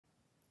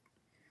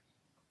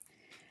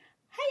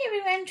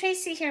everyone,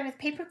 Tracy here with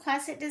Paper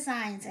Closet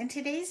Designs. In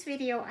today's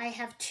video, I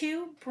have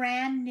two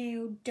brand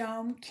new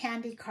dome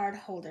candy card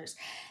holders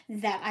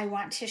that I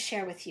want to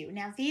share with you.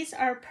 Now, these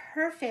are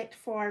perfect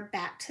for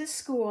back to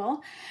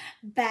school,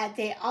 but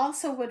they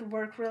also would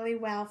work really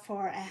well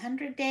for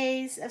 100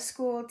 days of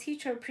school,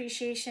 teacher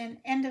appreciation,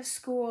 end of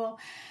school,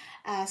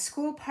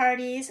 school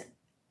parties.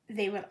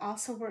 They would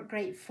also work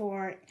great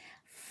for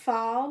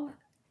fall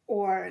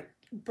or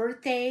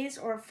birthdays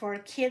or for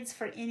kids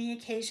for any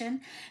occasion.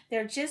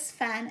 They're just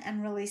fun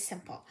and really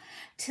simple.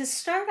 To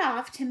start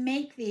off, to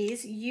make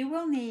these, you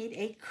will need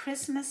a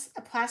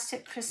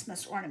plastic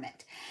Christmas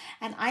ornament.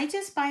 And I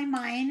just buy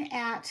mine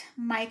at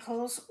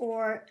Michael's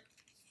or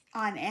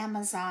on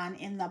Amazon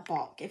in the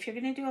bulk. If you're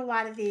going to do a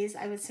lot of these,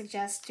 I would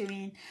suggest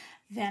doing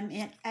them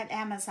at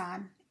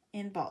Amazon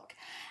in bulk.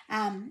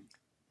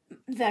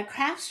 The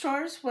craft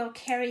stores will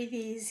carry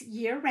these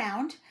year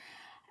round,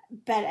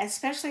 but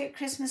especially at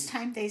Christmas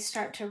time, they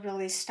start to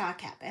really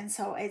stock up. And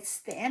so it's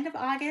the end of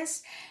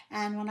August.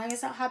 And when I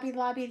was at Hobby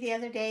Lobby the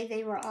other day,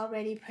 they were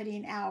already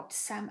putting out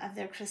some of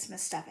their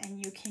Christmas stuff.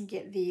 And you can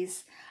get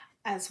these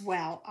as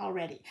well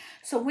already.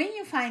 So when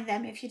you find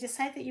them, if you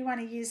decide that you want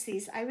to use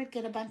these, I would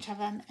get a bunch of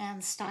them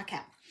and stock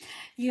up.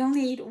 You'll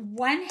need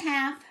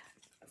 1/2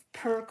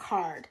 per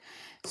card.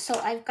 So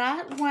I've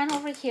got one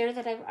over here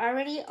that I've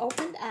already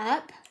opened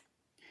up.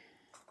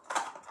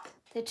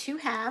 The 2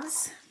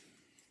 halves.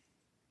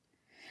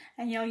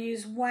 And you'll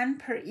use 1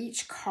 per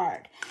each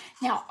card.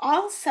 Now,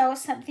 also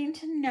something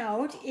to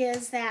note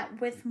is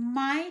that with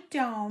my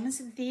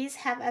domes, these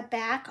have a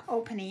back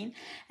opening,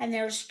 and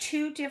there's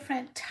 2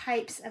 different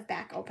types of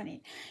back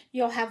opening.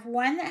 You'll have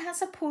one that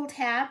has a pull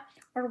tab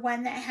or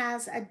one that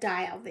has a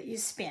dial that you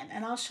spin,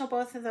 and I'll show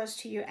both of those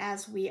to you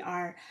as we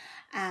are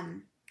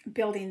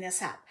building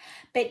this up.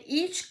 But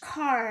each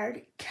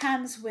card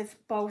comes with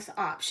both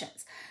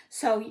options.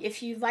 So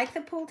if you like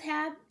the pull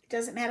tab,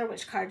 doesn't matter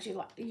which card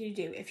you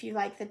do. If you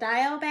like the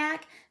dial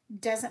back,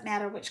 doesn't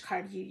matter which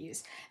card you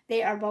use.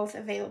 They are both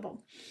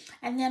available.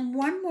 And then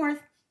one more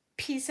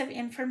piece of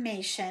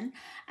information.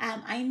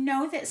 I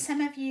know that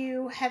some of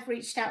you have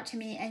reached out to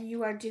me and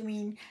you are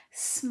doing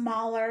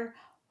smaller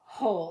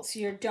holes.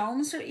 Your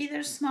domes are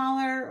either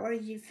smaller or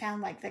you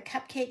found like the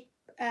cupcake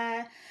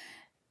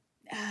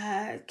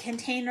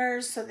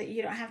containers so that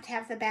you don't have to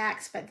have the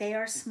backs, but they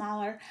are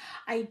smaller.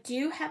 I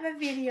do have a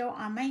video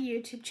on my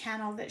YouTube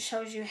channel that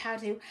shows you how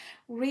to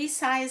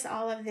resize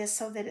all of this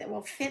so that it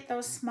will fit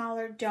those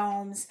smaller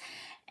domes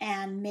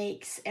and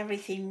makes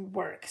everything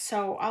work.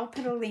 So I'll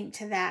put a link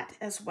to that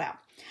as well.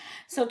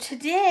 So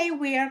today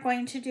we are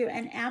going to do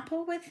an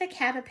apple with the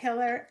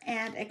caterpillar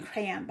and a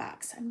crayon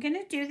box. I'm going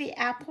to do the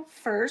apple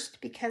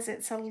first because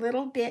it's a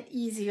little bit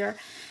easier,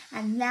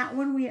 and that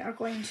one we are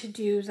going to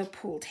do the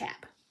pull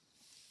tab.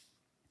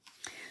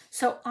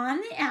 So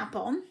on the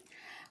apple,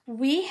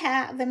 we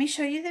have, let me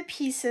show you the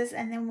pieces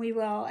and then we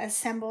will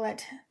assemble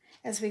it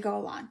as we go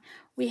along.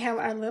 We have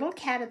our little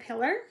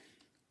caterpillar.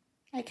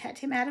 I cut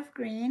him out of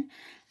green.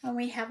 And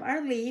we have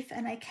our leaf,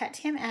 and I cut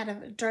him out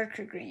of a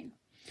darker green.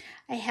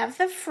 I have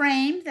the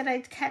frame that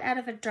I cut out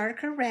of a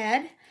darker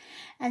red.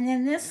 And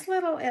then this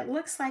little, it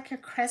looks like a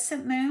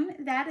crescent moon.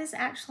 That is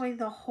actually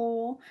the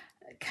whole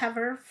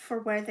cover for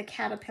where the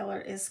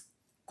caterpillar is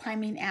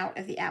climbing out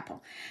of the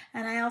apple.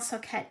 And I also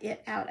cut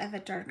it out of a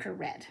darker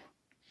red.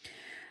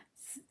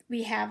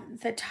 We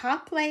have the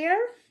top layer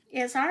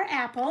is our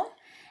apple,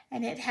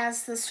 and it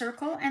has the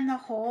circle and the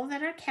hole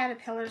that our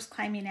caterpillar is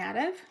climbing out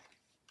of.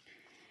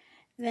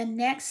 The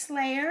next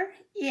layer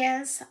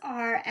is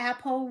our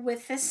apple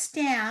with the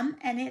stem,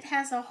 and it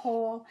has a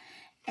hole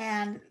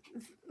and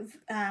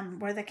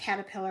where the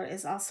caterpillar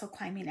is also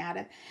climbing out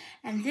of.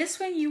 And this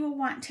one you will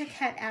want to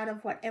cut out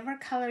of whatever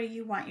color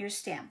you want your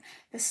stem.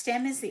 The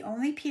stem is the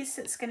only piece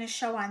that's going to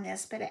show on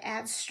this, but it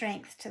adds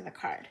strength to the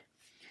card.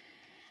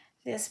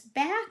 This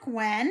back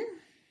one,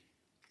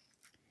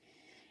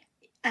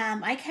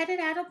 I cut it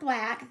out of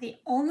black. The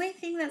only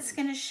thing that's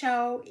going to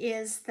show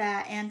is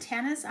the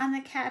antennas on the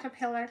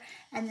caterpillar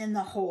and then the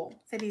hole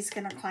that he's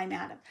going to climb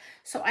out of.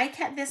 So I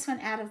cut this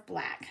one out of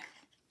black.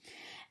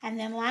 And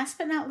then last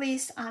but not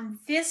least, on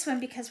this one,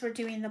 because we're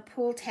doing the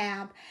pull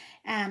tab,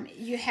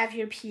 you have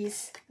your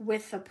piece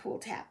with the pull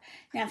tab.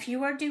 Now, if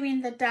you are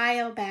doing the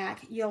dial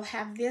back, you'll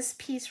have this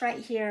piece right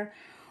here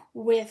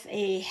with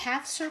a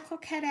half circle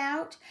cut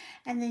out,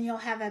 and then you'll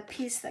have a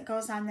piece that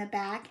goes on the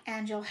back,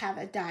 and you'll have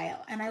a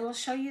dial. And I will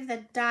show you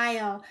the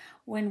dial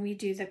when we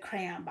do the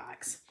crayon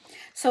box.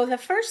 So the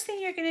first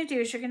thing you're going to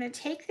do is you're going to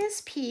take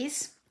this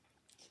piece,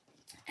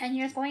 and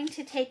you're going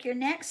to take your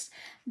next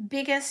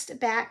biggest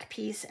back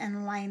piece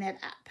and line it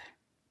up.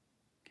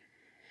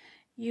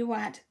 You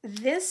want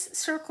this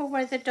circle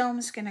where the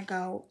dome's going to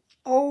go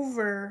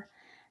over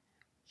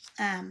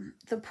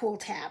the pull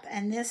tab,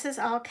 and this is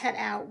all cut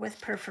out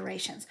with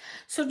perforations.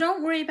 So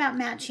don't worry about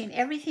matching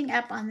everything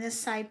up on this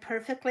side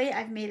perfectly.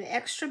 I've made it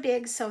extra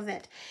big so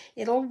that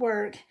it'll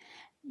work.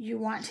 You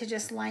want to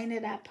just line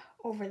it up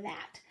over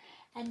that.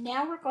 And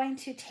now we're going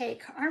to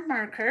take our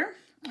marker,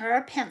 or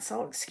our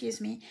pencil, excuse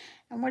me,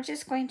 and we're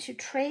just going to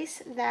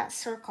trace that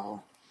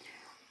circle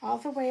all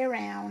the way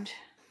around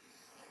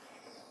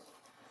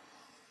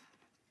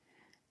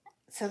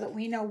so that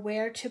we know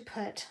where to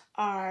put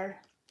our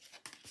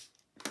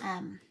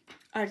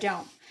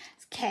dome.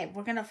 Okay,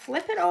 we're going to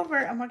flip it over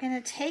and we're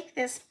going to take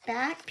this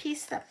back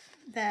piece,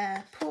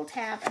 the pull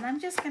tab, and I'm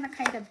just going to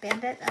kind of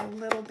bend it a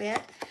little bit.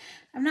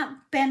 I'm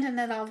not bending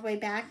it all the way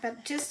back,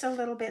 but just a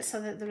little bit so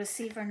that the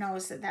receiver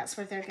knows that that's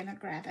where they're going to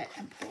grab it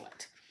and pull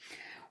it.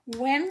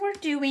 When we're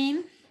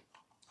doing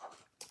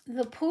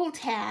the pull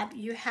tab,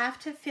 you have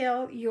to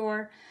fill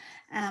your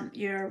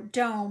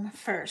dome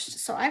first.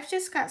 So I've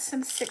just got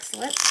some 6-lets,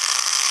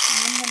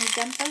 and I'm going to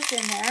dump those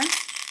in there.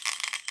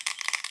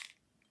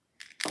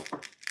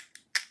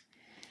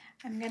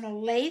 I'm going to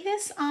lay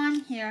this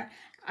on here.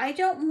 I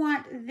don't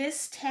want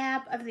this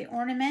tab of the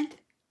ornament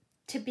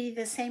to be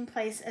the same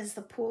place as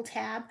the pull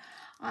tab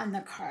on the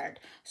card.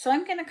 So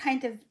I'm going to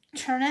kind of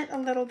turn it a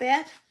little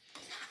bit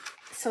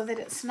so that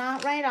it's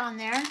not right on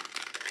there.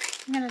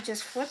 I'm going to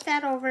just flip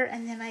that over,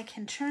 and then I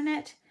can turn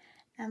it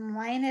and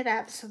line it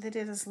up so that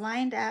it is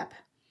lined up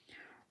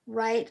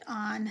right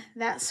on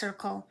that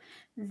circle.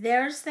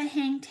 There's the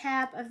hang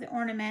tab of the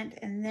ornament,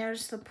 and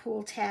there's the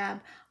pull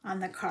tab on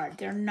the card.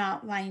 They're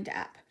not lined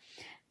up.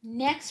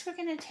 Next, we're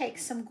going to take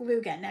some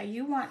glue gun. Now,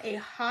 you want a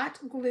hot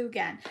glue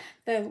gun.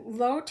 The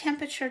low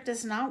temperature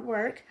does not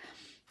work.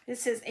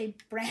 This is a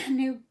brand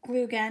new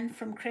glue gun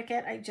from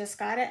Cricut. I just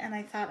got it, and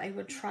I thought I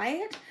would try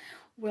it.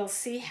 We'll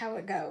see how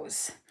it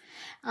goes.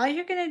 All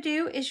you're going to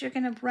do is you're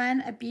going to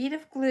run a bead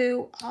of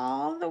glue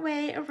all the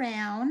way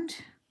around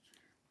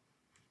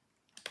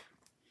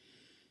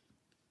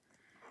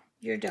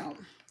your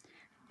dome.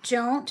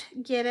 Don't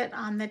get it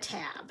on the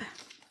tab.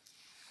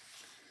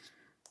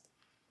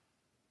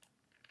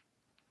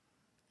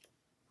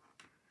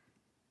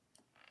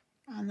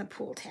 On the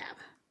pull tab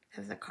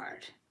of the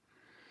card.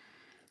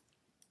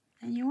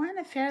 And you want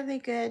a fairly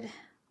good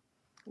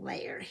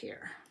layer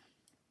here.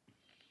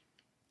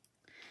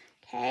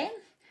 Okay,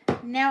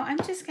 now I'm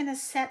just going to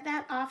set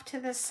that off to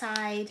the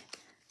side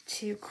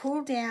to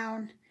cool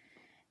down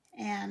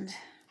and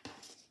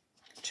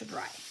to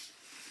dry.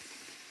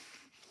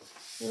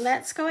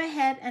 Let's go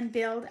ahead and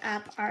build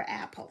up our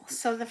apple.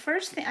 So the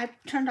first thing, I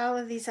turned all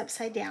of these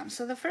upside down.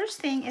 So the first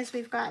thing is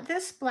we've got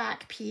this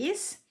black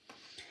piece.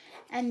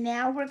 And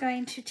now we're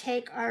going to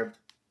take our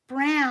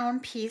brown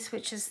piece,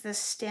 which is the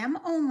stem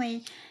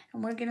only,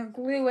 and we're going to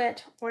glue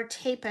it or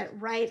tape it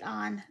right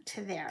on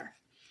to there.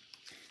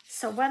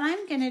 So what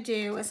I'm going to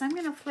do is I'm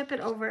going to flip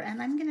it over,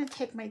 and I'm going to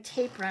take my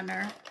tape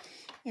runner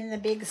in the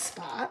big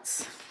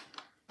spots.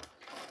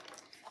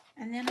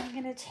 And then I'm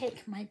going to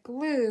take my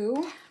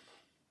glue,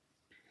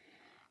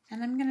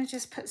 and I'm going to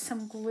just put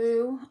some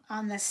glue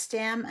on the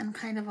stem and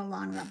kind of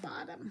along the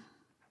bottom.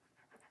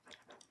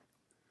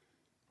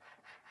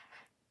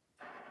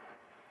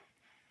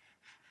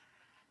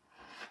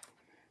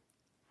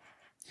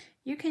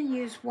 You can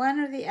use one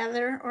or the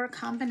other, or a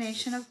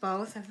combination of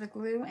both, of the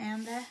glue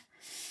and the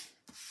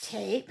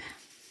tape.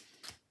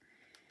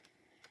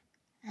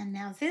 And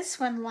now this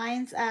one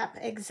lines up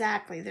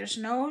exactly. There's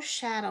no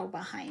shadow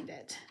behind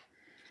it.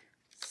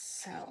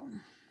 So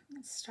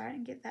let's start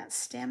and get that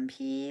stem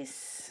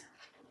piece.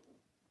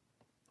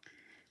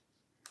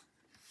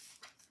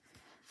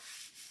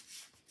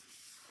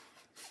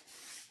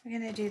 We're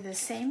going to do the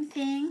same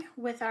thing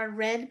with our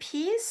red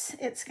piece.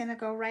 It's going to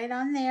go right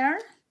on there.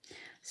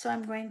 So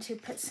I'm going to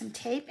put some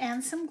tape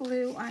and some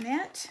glue on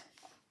it.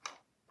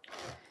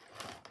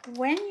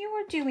 When you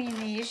are doing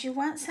these, you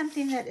want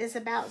something that is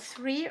about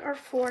 3 or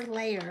 4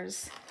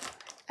 layers.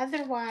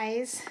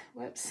 Otherwise,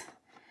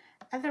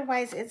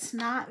 otherwise it's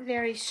not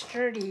very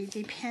sturdy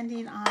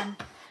depending on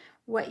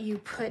what you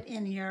put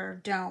in your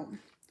dome.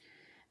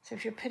 So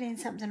if you're putting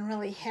something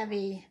really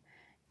heavy,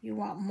 you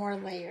want more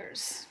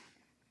layers.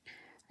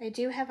 I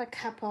do have a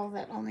couple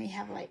that only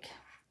have like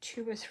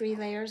 2 or 3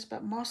 layers,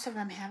 but most of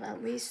them have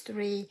at least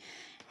 3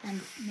 and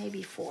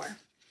maybe 4.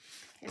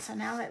 Okay, so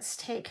now let's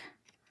take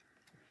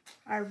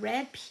our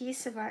red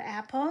piece of our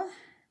apple,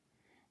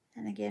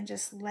 and again,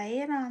 just lay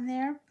it on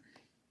there.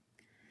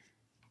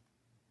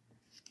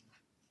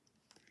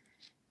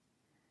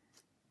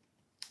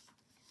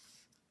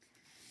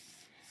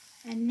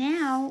 And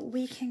now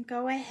we can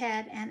go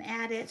ahead and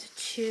add it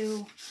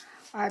to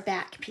our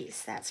back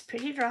piece. That's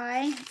pretty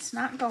dry. It's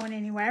not going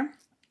anywhere.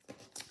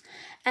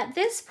 At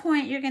this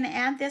point, you're going to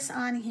add this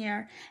on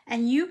here,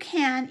 and you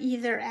can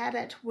either add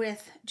it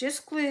with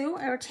just glue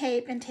or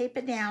tape and tape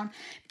it down.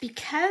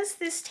 Because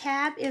this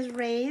tab is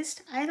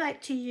raised, I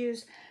like to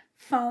use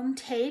foam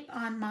tape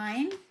on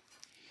mine.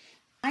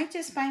 I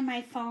just buy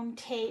my foam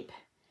tape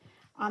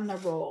on the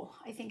roll.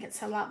 I think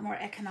it's a lot more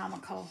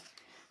economical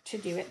to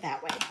do it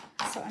that way.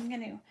 So I'm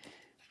going to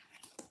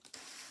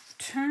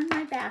turn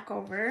my back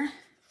over,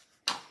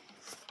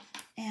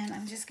 and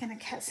I'm just going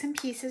to cut some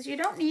pieces. You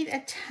don't need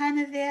a ton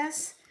of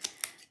this,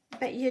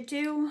 but you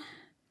do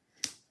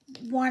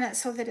want it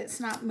so that it's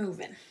not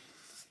moving.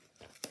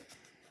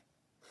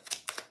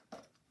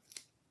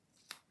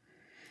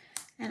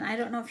 And I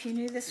don't know if you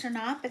knew this or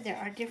not, but there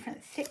are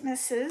different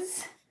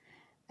thicknesses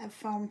of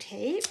foam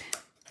tape.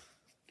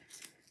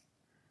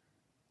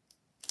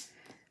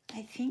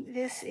 I think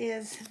this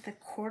is the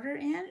 1/4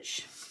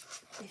 inch,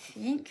 I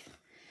think.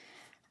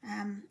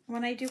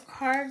 When I do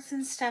cards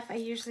and stuff, I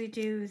usually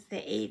do the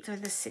 1/8 or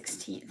the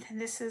 16th. And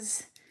this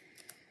is,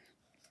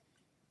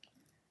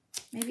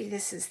 maybe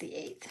this is the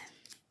 1/8.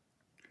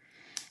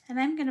 And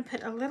I'm going to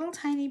put a little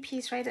tiny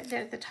piece right up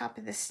there at the top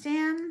of the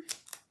stem.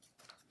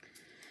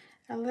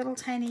 A little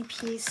tiny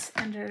piece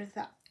under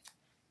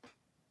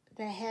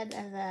the head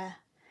of the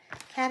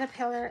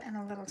caterpillar, and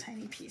a little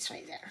tiny piece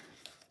right there.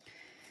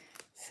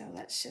 So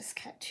let's just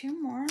cut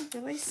 2 more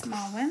really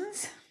small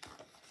ones.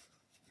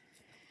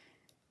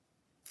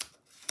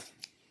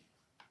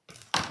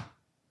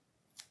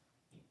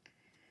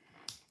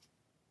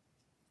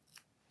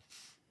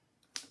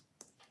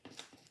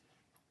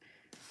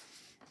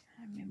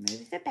 And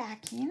remove the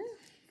backing.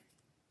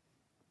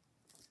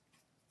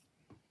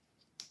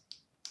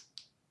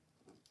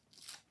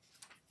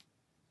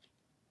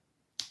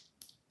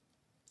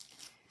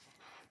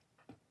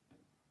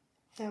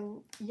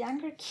 The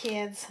younger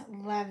kids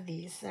love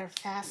these. They're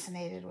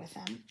fascinated with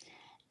them.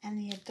 And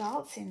the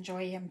adults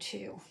enjoy them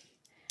too.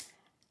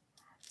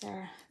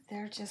 They're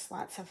just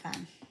lots of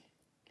fun.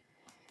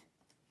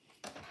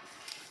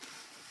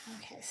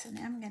 Okay, so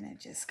now I'm going to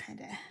just kind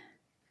of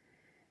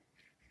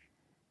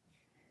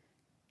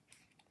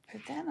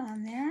put that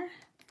on there.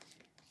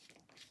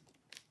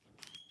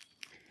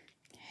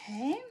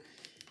 Okay.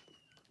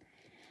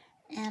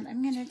 And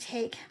I'm going to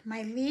take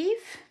my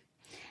leaf,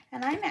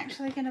 and I'm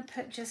actually going to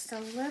put just a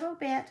little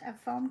bit of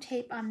foam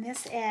tape on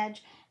this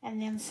edge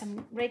and then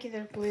some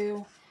regular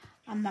glue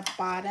on the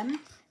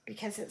bottom,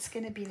 because it's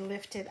going to be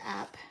lifted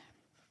up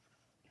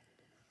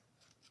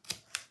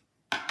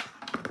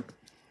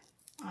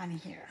on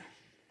here.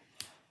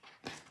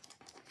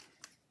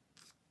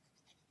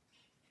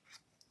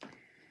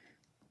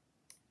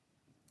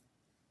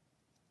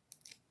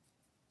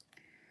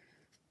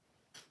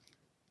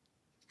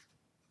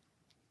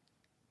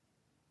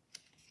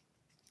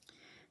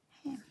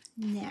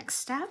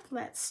 Next up,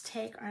 let's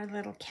take our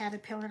little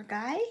caterpillar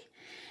guy,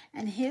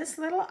 and his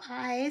little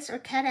eyes are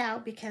cut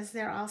out because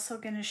they're also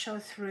going to show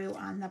through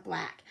on the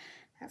black.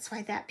 That's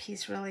why that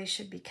piece really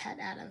should be cut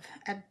out of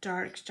a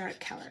dark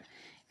color.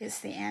 It's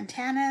the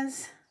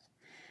antennas,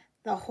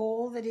 the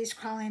hole that he's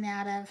crawling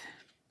out of,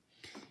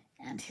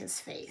 and his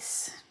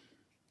face.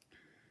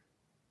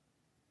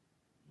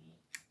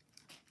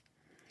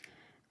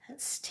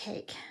 Let's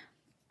take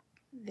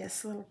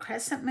this little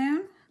crescent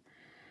moon,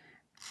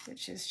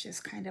 which is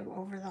just kind of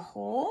over the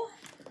hole.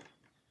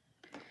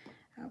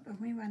 Oh, but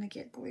we want to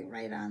get glue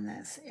right on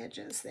those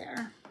edges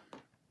there.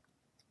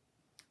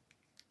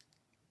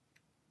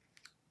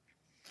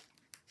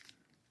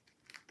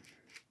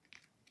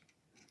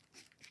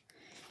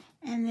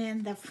 And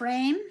then the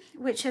frame,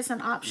 which is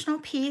an optional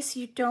piece.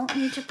 You don't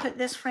need to put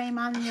this frame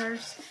on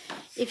yours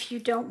if you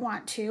don't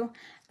want to,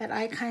 but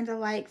I kind of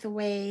like the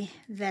way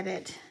that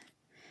it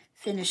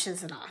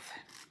finishes it off.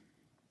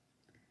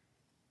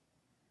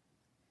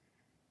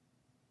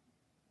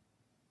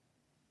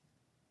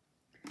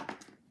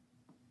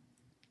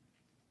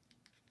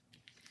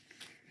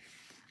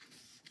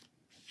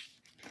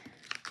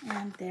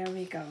 And there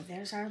we go.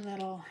 There's our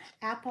little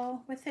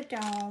apple with a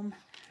dome.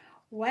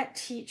 What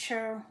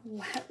teacher,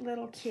 what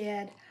little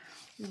kid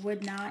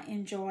would not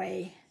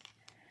enjoy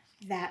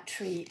that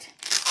treat?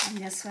 And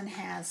this one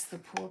has the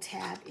pull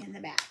tab in the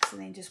back. So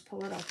they just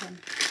pull it open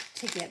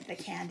to get the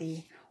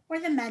candy or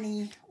the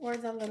money or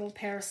the little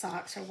pair of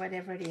socks or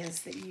whatever it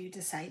is that you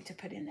decide to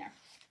put in there.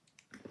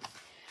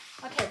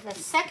 Okay, the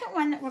second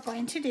one that we're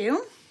going to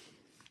do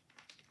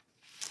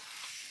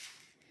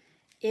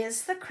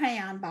is the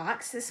crayon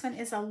box. This one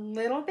is a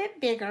little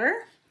bit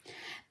bigger,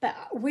 but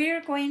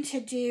we're going to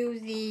do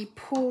the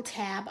pull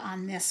tab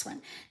on this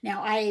one.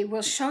 Now I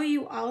will show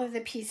you all of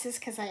the pieces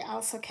because I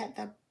also cut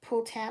the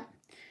pull tab.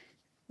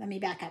 Let me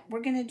back up.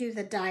 We're going to do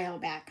the dial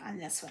back on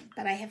this one,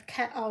 but I have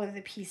cut all of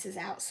the pieces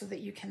out so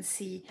that you can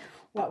see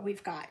what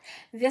we've got.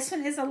 This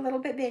one is a little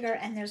bit bigger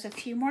and there's a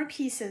few more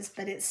pieces,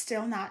 but it's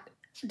still not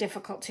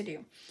difficult to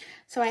do.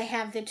 So I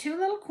have the 2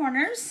 little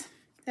corners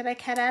that I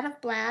cut out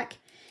of black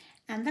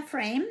and the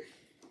frame.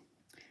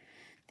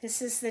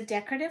 This is the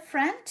decorative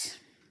front.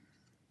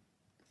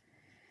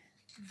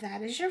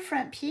 That is your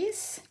front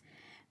piece.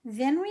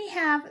 Then we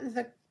have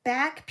the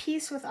back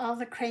piece with all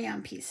the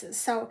crayon pieces.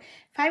 So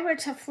if I were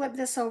to flip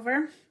this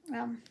over,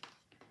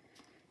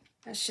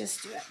 let's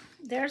just do it.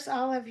 There's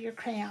all of your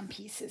crayon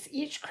pieces.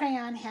 Each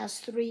crayon has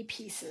 3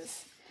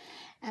 pieces.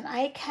 And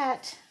I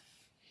cut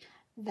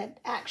the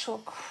actual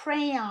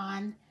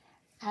crayon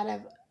out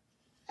of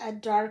a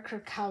darker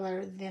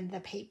color than the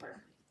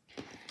paper.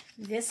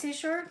 This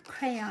is your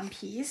crayon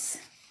piece,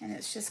 and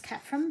it's just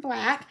cut from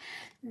black.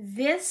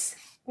 This,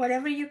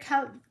 whatever you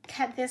cut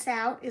this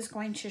out, is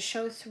going to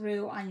show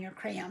through on your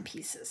crayon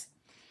pieces.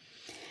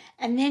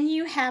 And then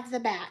you have the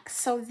back.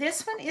 So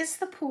this one is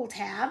the pull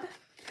tab.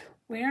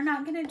 We're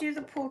not going to do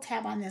the pull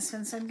tab on this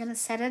one, so I'm going to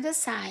set it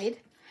aside.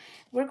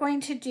 We're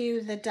going to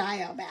do the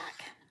dial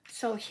back.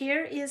 So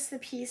here is the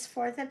piece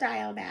for the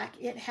dial back.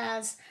 It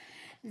has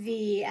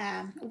the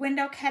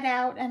window cut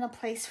out and a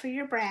place for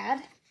your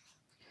brad.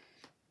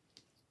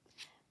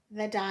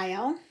 the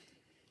dial,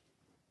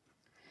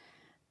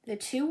 the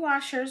 2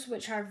 washers,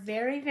 which are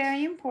very,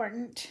 very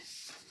important,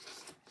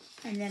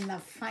 and then the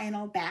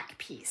final back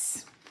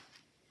piece.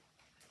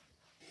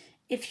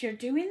 If you're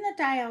doing the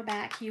dial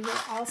back, you will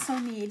also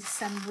need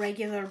some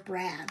regular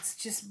brads,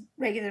 just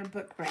regular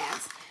book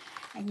brads.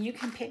 And you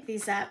can pick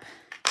these up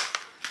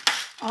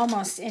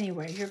almost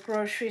anywhere. Your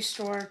grocery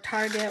store,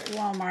 Target,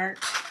 Walmart,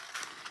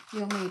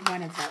 you'll need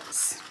one of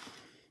those.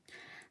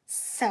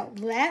 So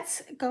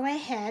let's go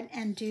ahead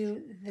and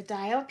do the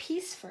dial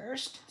piece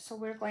first. So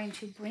we're going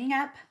to bring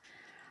up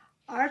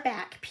our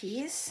back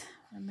piece.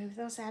 Move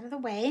those out of the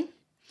way.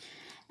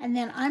 And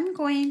then I'm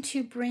going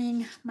to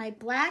bring my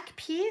black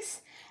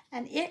piece,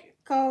 and it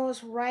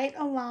goes right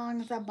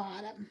along the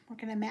bottom. We're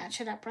going to match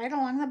it up right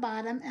along the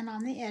bottom and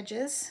on the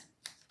edges.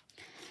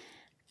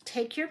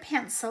 Take your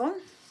pencil,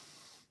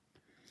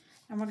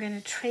 and we're going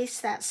to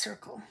trace that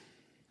circle.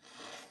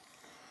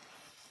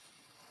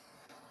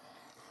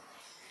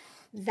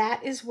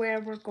 That is where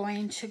we're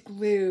going to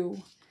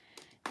glue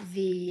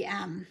the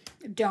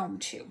dome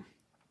to.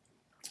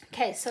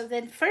 Okay, so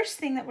the first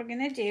thing that we're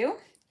going to do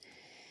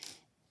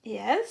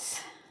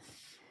is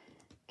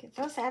get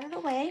those out of the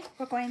way.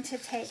 We're going to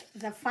take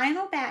the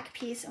final back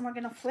piece and we're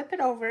going to flip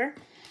it over,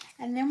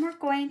 and then we're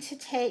going to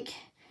take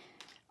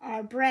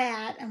our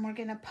brad and we're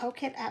going to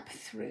poke it up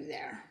through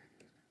there.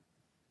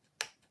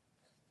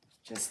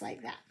 Just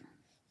like that.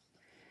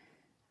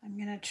 I'm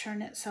going to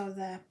turn it so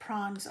the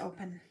prongs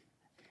open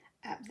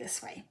up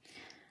this way.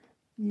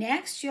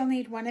 Next, you'll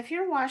need one of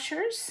your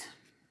washers.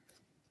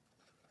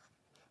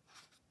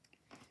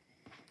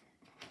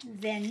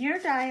 Then your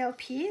dial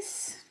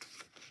piece.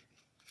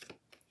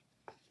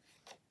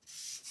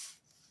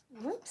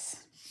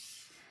 Whoops.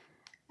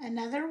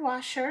 Another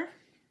washer.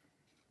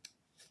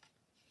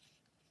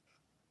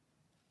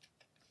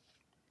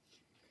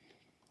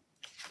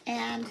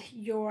 And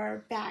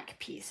your back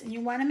piece. And you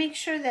want to make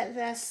sure that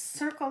the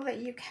circle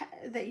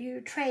that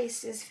you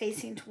traced is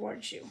facing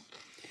towards you.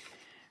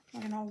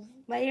 We're going to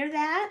layer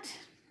that,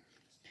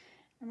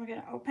 and we're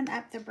going to open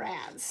up the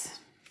brads.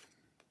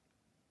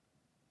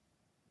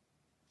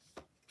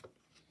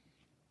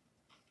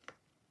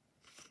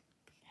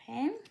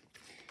 Okay,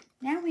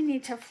 now we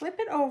need to flip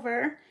it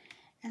over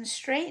and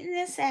straighten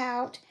this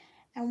out,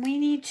 and we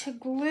need to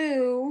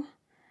glue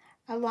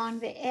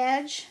along the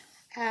edge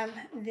of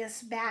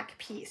this back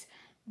piece.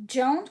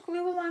 Don't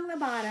glue along the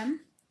bottom.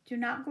 Do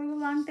not glue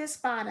along this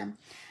bottom,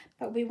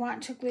 but we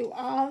want to glue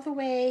all the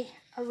way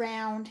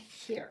around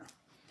here.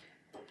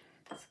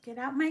 Let's get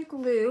out my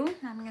glue.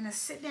 I'm going to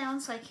sit down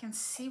so I can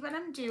see what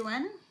I'm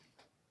doing.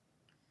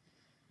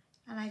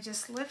 And I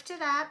just lift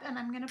it up, and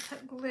I'm going to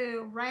put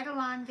glue right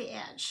along the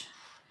edge.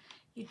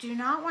 You do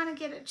not want to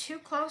get it too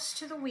close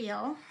to the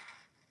wheel,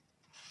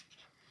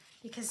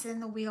 because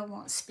then the wheel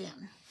won't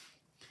spin.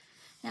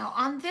 Now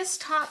on this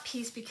top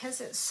piece,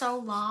 because it's so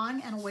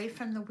long and away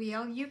from the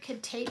wheel, you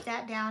could tape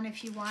that down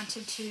if you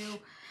wanted to.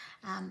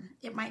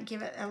 It might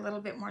give it a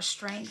little bit more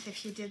strength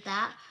if you did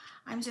that.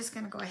 I'm just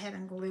going to go ahead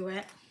and glue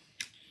it.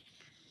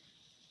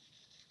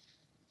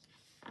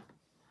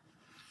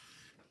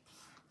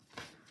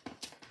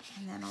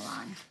 And then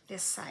along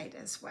this side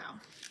as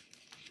well.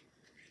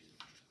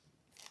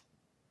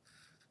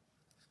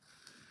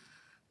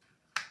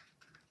 I'm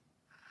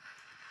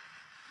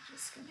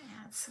just going to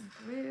add some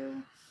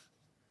glue.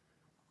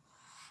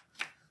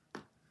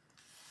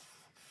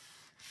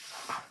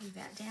 Glue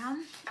that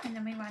down, and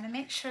then we want to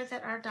make sure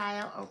that our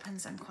dial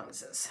opens and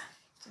closes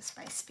just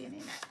by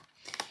spinning it.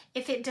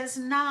 If it does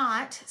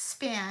not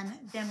spin,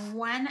 then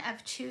one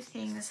of 2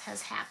 things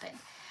has happened.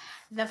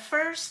 The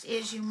first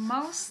is you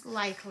most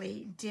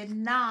likely did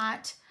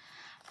not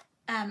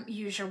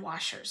use your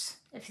washers.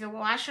 If the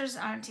washers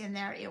aren't in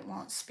there, it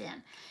won't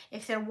spin.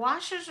 If the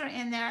washers are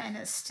in there and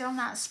it's still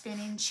not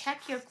spinning,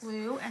 check your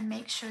glue and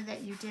make sure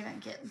that you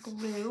didn't get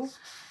glue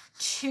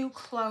too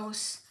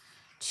close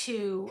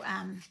to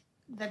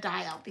the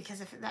dial, because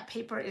if that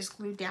paper is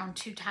glued down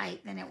too tight,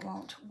 then it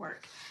won't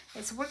work.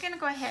 Okay, so we're going to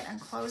go ahead and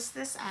close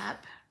this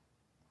up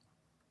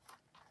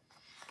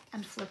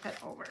and flip it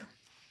over.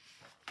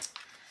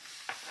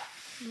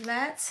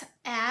 Let's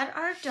add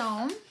our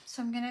dome.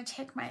 So I'm going to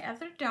take my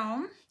other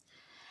dome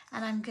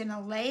and I'm going to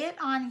lay it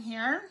on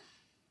here,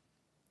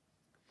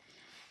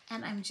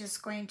 and I'm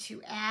just going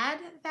to add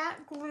that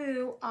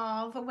glue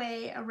all the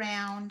way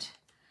around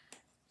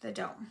the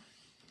dome.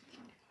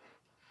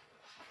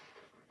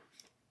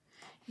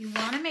 You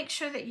want to make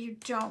sure that you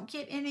don't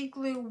get any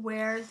glue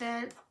where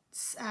the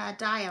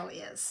dial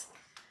is.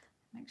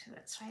 Make sure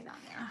that's right on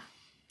there.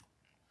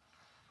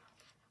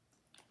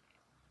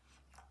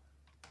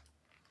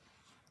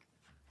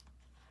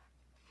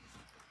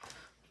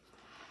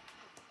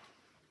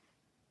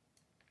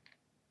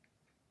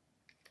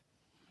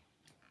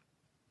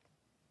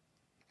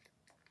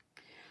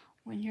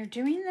 When you're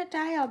doing the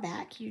dial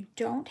back, you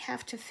don't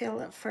have to fill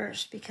it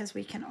first, because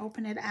we can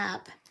open it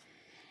up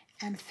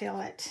and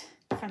fill it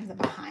from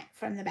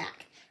the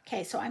back.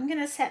 Okay, so I'm going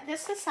to set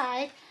this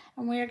aside,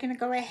 and we're going to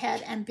go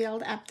ahead and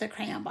build up the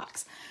crayon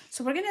box.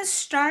 So we're going to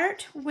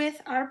start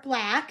with our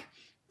black,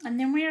 And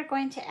then we are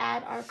going to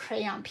add our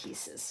crayon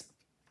pieces.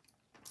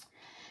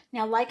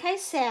 Now, like I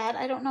said,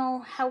 I don't know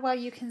how well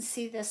you can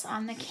see this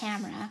on the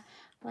camera.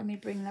 Let me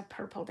bring the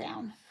purple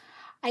down.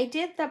 I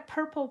did the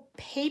purple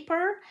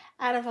paper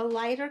out of a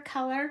lighter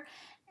color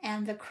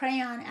and the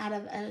crayon out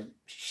of a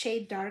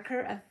shade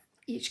darker of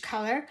each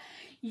color.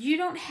 You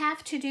don't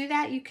have to do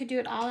that. You could do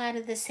it all out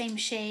of the same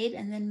shade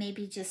and then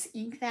maybe just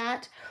ink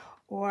that,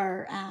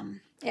 or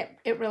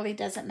it really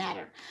doesn't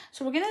matter.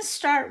 So we're going to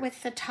start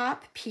with the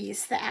top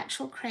piece, the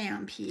actual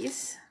crayon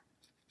piece.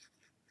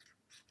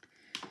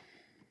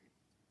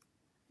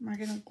 We're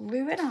going to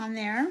glue it on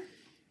there.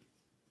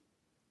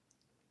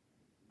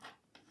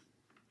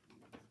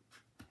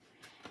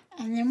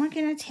 And then we're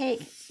going to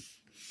take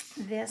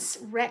this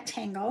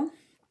rectangle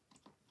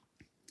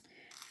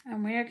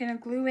and we're going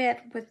to glue it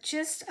with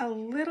just a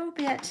little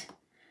bit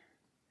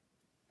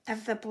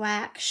of the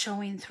black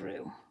showing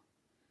through.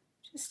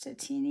 Just a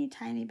teeny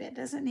tiny bit.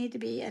 Doesn't need to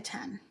be a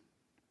ton.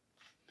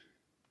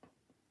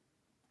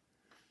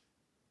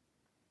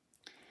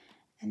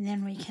 And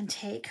then we can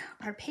take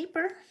our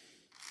paper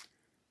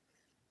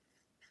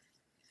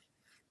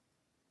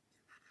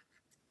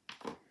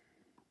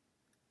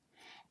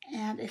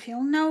and if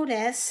you'll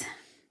notice,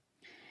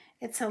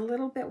 it's a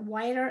little bit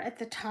whiter at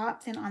the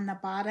top than on the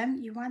bottom.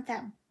 You want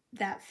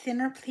that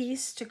thinner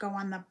piece to go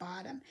on the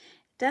bottom.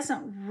 It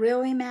doesn't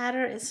really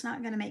matter. It's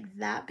not going to make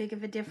that big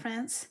of a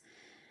difference.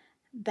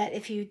 But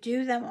if you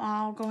do them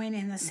all going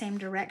in the same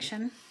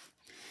direction,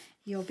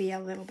 you'll be a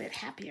little bit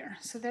happier.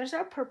 So there's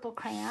our purple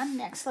crayon.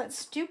 Next,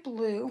 let's do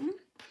blue.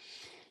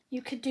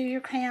 You could do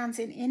your crayons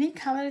in any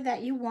color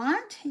that you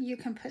want. You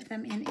can put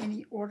them in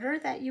any order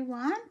that you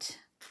want.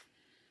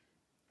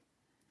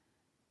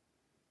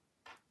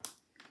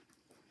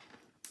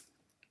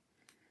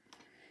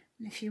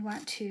 And if you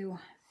want to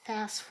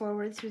fast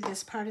forward through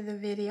this part of the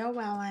video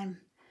while I'm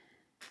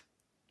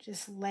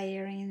just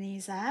layering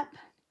these up,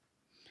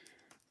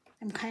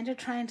 I'm kind of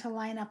trying to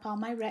line up all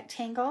my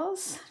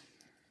rectangles.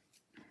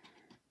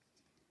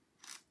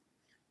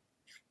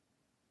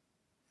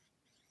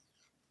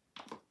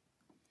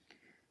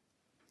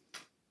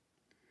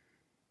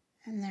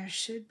 And there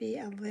should be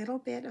a little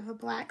bit of a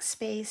black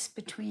space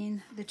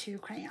between the two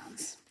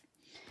crayons.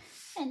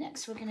 And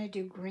next we're going to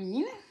do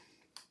green.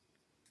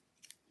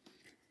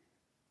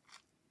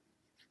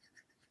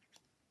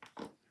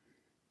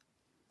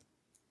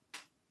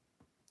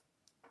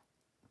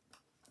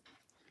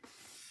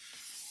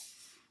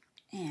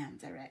 And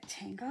the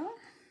rectangle.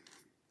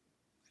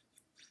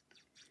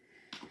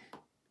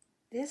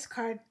 This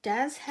card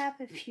does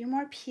have a few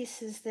more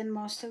pieces than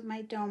most of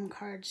my dome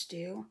cards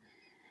do,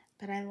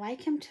 but I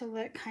like him to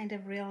look kind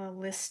of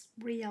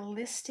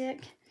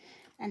realistic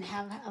and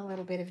have a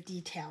little bit of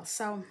detail.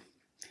 So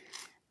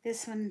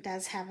this one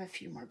does have a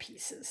few more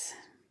pieces.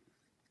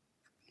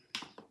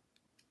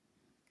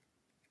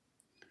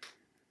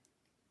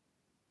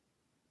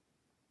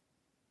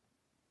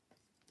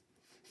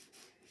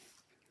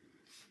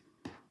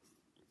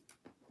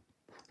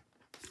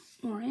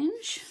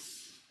 Orange.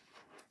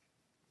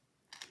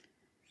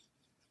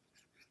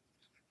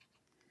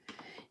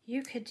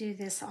 You could do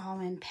this all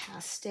in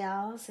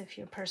pastels if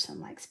your person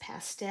likes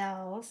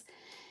pastels.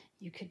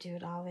 You could do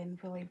it all in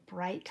really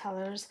bright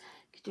colors.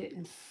 You could do it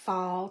in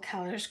fall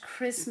colors,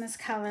 Christmas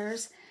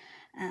colors.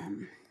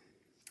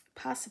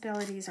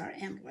 Possibilities are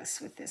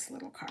endless with this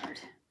little card.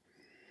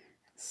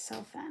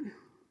 So fun.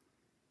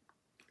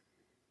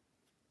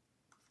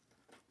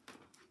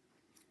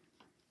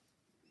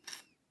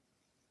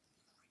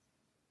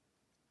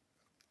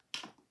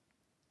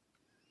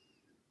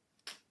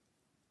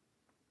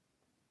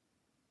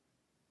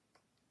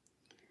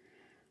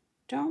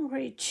 Don't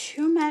worry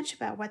too much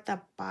about what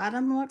the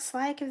bottom looks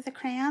like of the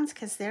crayons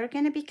because they're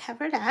going to be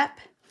covered up.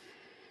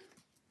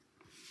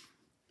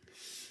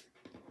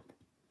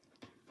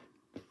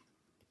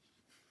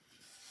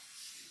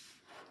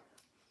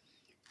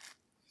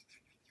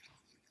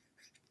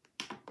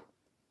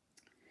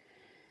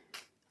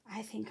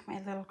 I think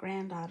my little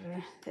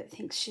granddaughter that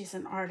thinks she's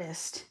an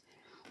artist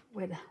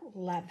would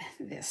love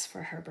this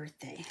for her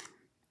birthday.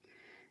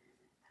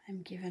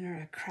 I'm giving her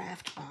a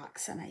craft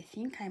box, and I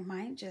think I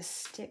might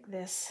just stick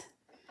this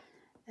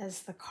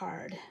as the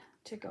card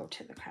to go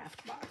to the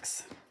craft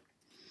box.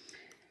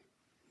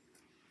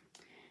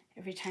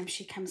 Every time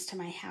she comes to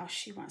my house,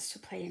 she wants to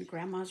play in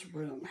Grandma's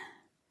room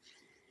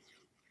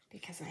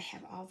because I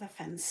have all the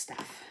fun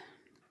stuff.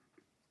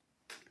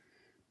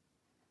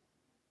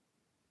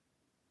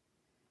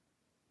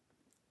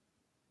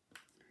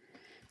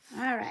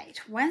 All right,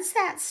 once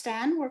that's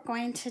done, we're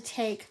going to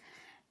take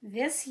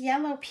this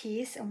yellow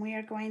piece and we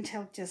are going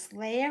to just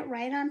lay it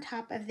right on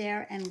top of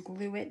there and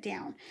glue it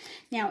down.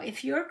 Now,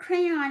 if your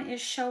crayon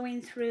is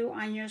showing through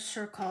on your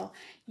circle,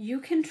 you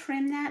can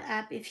trim that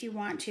up if you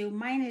want to.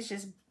 Mine is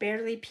just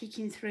barely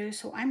peeking through,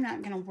 so I'm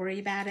not going to worry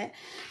about it.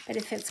 But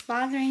if it's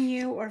bothering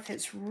you or if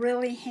it's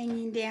really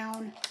hanging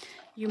down,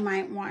 you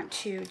might want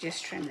to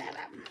just trim that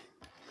up.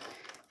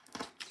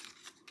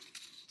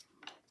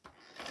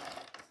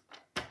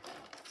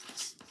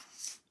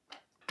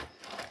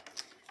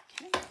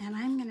 And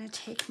I'm going to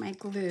take my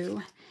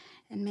glue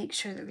and make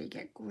sure that we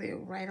get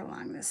glue right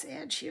along this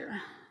edge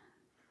here.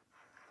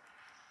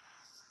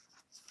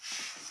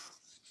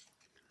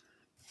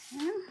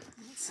 Okay,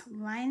 let's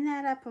line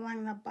that up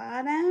along the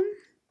bottom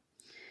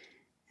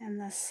and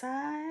the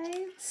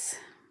sides.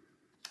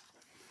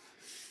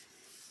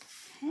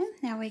 Okay,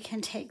 now we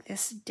can take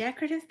this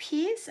decorative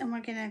piece and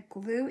we're going to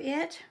glue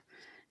it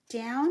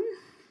down.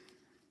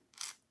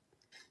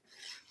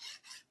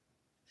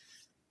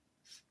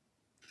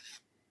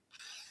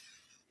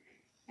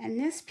 And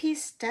this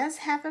piece does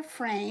have a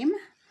frame.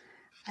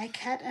 I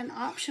cut an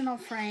optional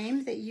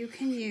frame that you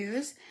can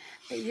use,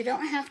 but you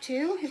don't have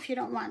to if you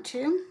don't want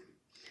to,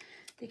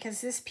 because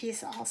this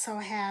piece also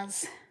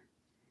has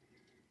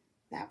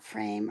that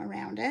frame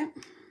around it.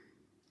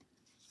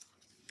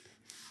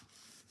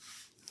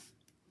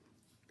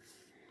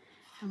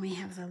 And we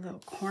have the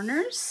little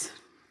corners.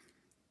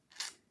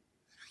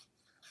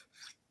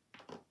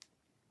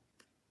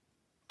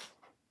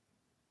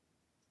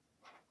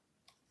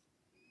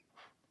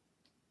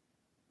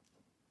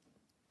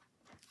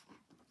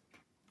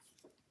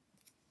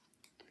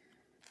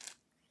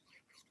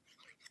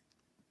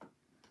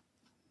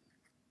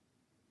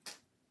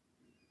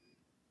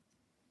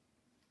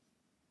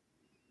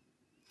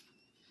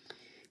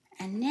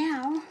 And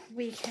now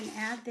we can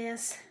add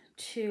this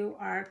to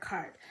our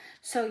card.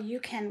 So you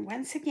can,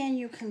 once again,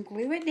 you can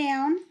glue it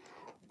down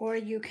or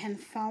you can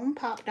foam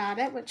pop dot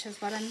it, which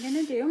is what I'm going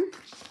to do.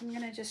 I'm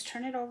going to just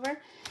turn it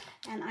over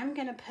and I'm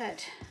going to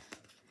put,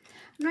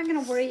 I'm not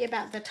going to worry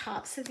about the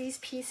tops of these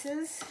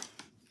pieces.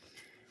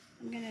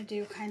 I'm going to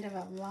do kind of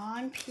a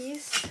long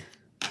piece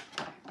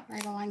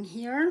right along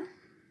here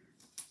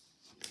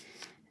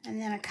and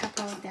then a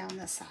couple down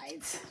the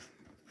sides.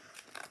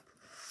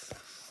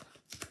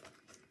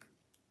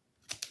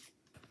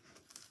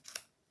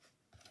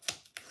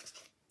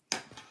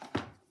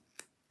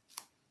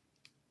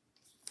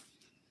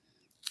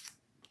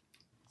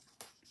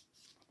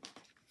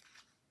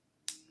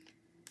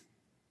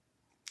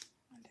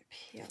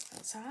 Peel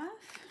those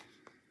off.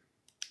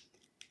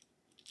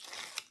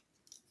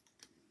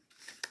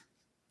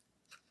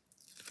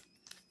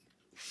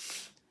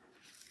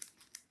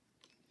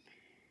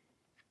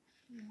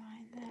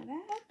 Line that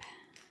up.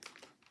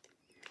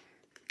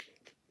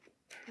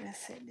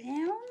 Press it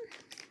down.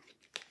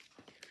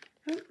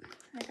 Oop,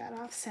 I got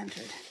off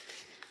centered.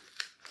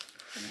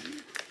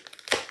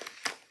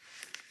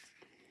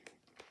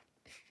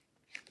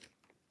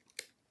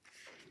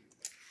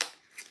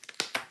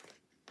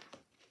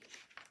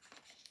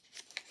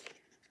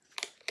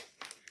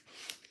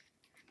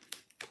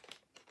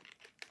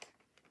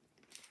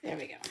 There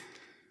we go.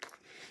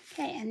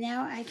 Okay, and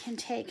now I can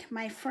take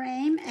my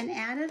frame and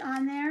add it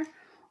on there,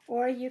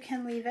 or you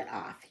can leave it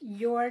off.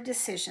 Your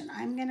decision.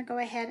 I'm going to go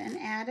ahead and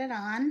add it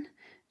on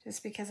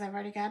just because I've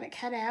already got it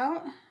cut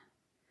out.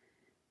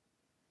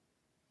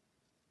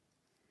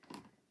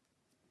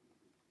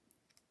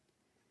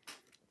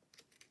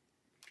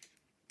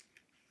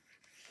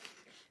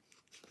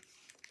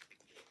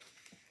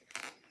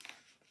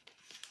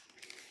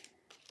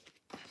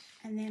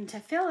 And then to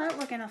fill it,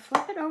 we're going to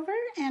flip it over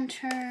and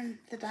turn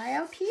the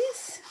dial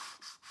piece.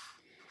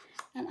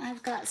 And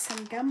I've got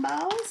some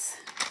gumballs.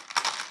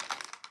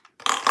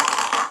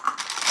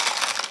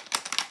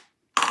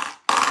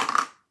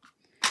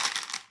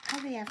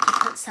 Probably have to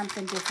put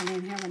something different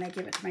in here when I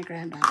give it to my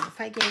granddaughter. If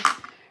I gave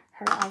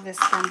her all this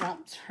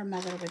gumballs, her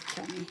mother would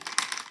kill me.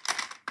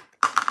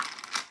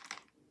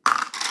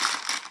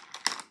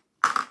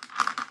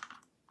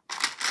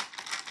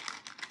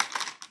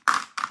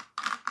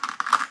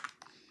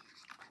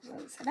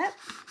 Close it up.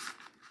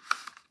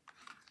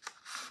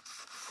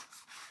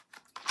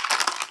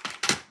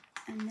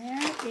 And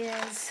there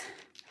is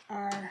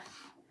our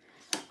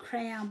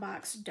Crayon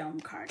Box dome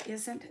card.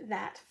 Isn't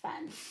that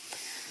fun?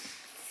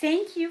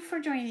 Thank you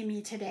for joining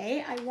me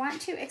today. I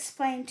want to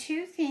explain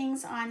two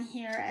things on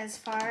here as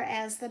far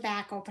as the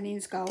back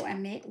openings go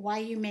and why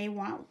you may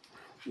want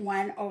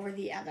one over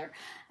the other.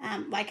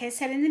 Like I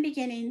said in the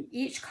beginning,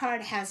 each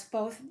card has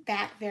both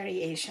back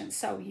variations,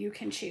 so you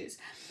can choose.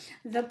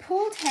 The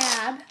pull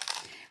tab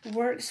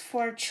works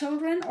for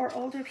children or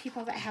older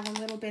people that have a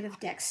little bit of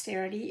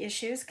dexterity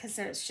issues because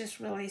it's just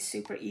really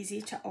super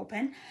easy to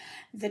open.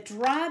 The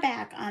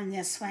drawback on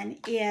this one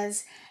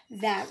is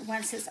that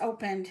once it's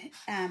opened,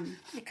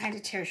 it kind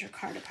of tears your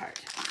card apart.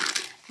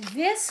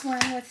 This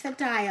one with the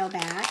dial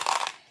back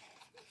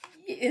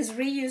is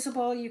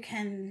reusable. You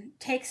can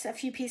take a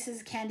few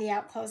pieces of candy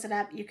out, close it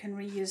up, you can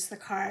reuse the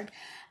card,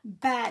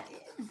 but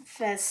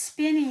the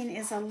spinning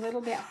is a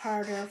little bit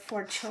harder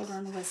for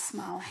children with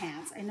small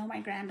hands. I know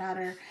my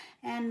granddaughter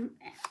and,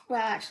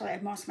 well, actually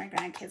most of my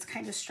grandkids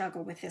kind of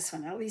struggle with this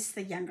one, at least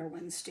the younger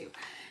ones do.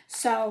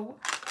 So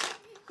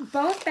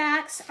both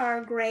backs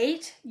are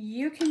great.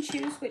 You can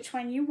choose which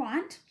one you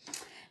want.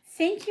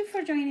 Thank you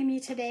for joining me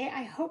today.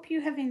 I hope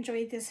you have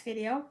enjoyed this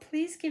video.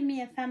 Please give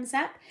me a thumbs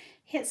up,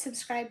 hit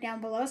subscribe down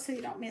below so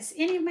you don't miss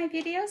any of my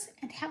videos,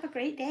 and have a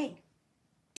great day.